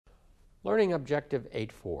Learning Objective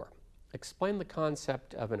 8.4. Explain the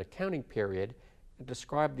concept of an accounting period and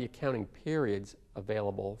describe the accounting periods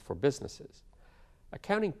available for businesses.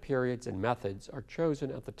 Accounting periods and methods are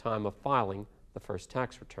chosen at the time of filing the first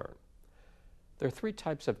tax return. There are three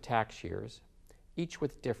types of tax years, each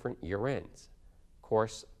with different year ends. Of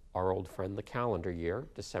course, our old friend the calendar year,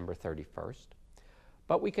 December 31st.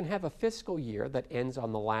 But we can have a fiscal year that ends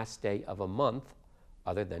on the last day of a month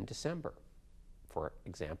other than December. For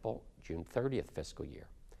example, June 30th fiscal year.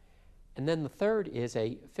 And then the third is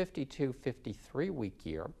a 52-53 week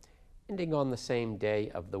year ending on the same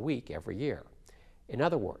day of the week every year. In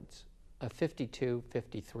other words, a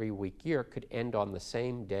 52-53 week year could end on the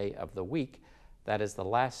same day of the week, that is the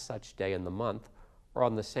last such day in the month, or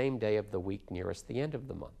on the same day of the week nearest the end of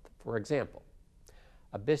the month. For example,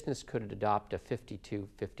 a business could adopt a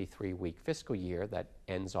 52-53 week fiscal year that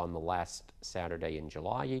ends on the last Saturday in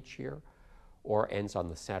July each year, or ends on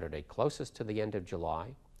the Saturday closest to the end of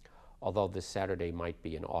July, although this Saturday might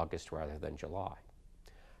be in August rather than July.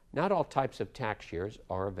 Not all types of tax years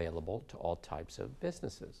are available to all types of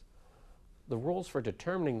businesses. The rules for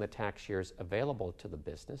determining the tax years available to the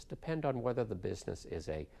business depend on whether the business is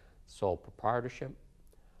a sole proprietorship,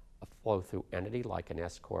 a flow-through entity like an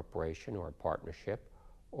S corporation or a partnership,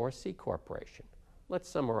 or a C corporation. Let's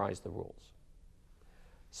summarize the rules.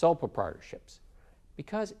 Sole proprietorships.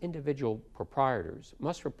 Because individual proprietors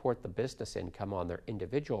must report the business income on their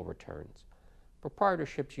individual returns,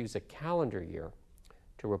 proprietorships use a calendar year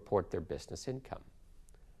to report their business income.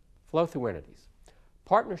 Flow-through entities.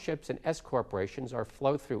 Partnerships and S corporations are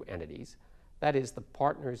flow-through entities. That is, the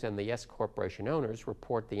partners and the S corporation owners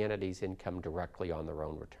report the entity's income directly on their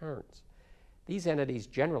own returns. These entities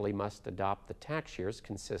generally must adopt the tax years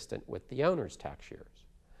consistent with the owner's tax years.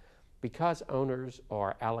 Because owners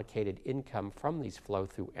are allocated income from these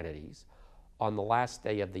flow-through entities on the last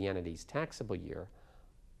day of the entity's taxable year,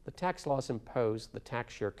 the tax laws impose the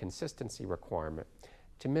tax year consistency requirement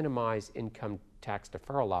to minimize income tax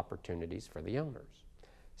deferral opportunities for the owners.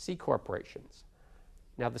 C corporations.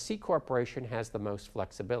 Now, the C corporation has the most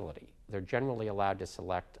flexibility. They're generally allowed to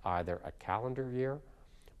select either a calendar year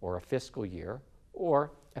or a fiscal year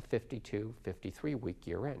or a 52-53 week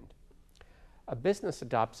year end. A business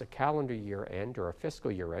adopts a calendar year end or a fiscal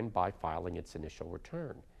year end by filing its initial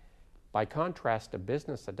return. By contrast, a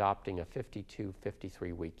business adopting a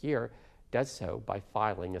 52-53 week year does so by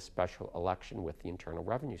filing a special election with the Internal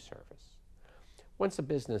Revenue Service. Once a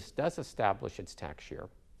business does establish its tax year,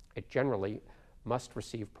 it generally must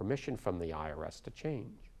receive permission from the IRS to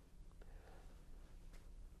change.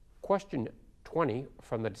 Question 20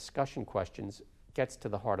 from the discussion questions gets to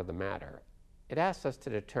the heart of the matter. It asks us to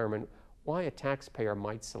determine why a taxpayer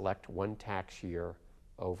might select one tax year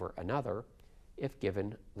over another if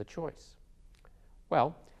given the choice.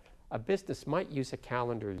 Well, a business might use a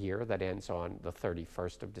calendar year that ends on the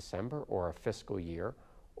 31st of December, or a fiscal year,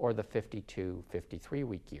 or the 52-53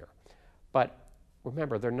 week year. But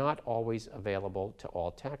remember, they're not always available to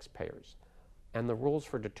all taxpayers, and the rules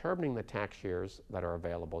for determining the tax years that are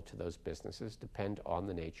available to those businesses depend on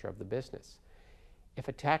the nature of the business. If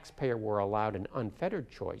a taxpayer were allowed an unfettered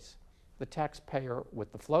choice, the taxpayer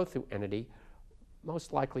with the flow-through entity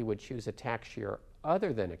most likely would choose a tax year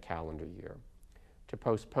other than a calendar year to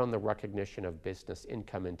postpone the recognition of business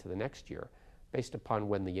income into the next year based upon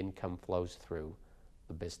when the income flows through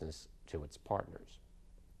the business to its partners.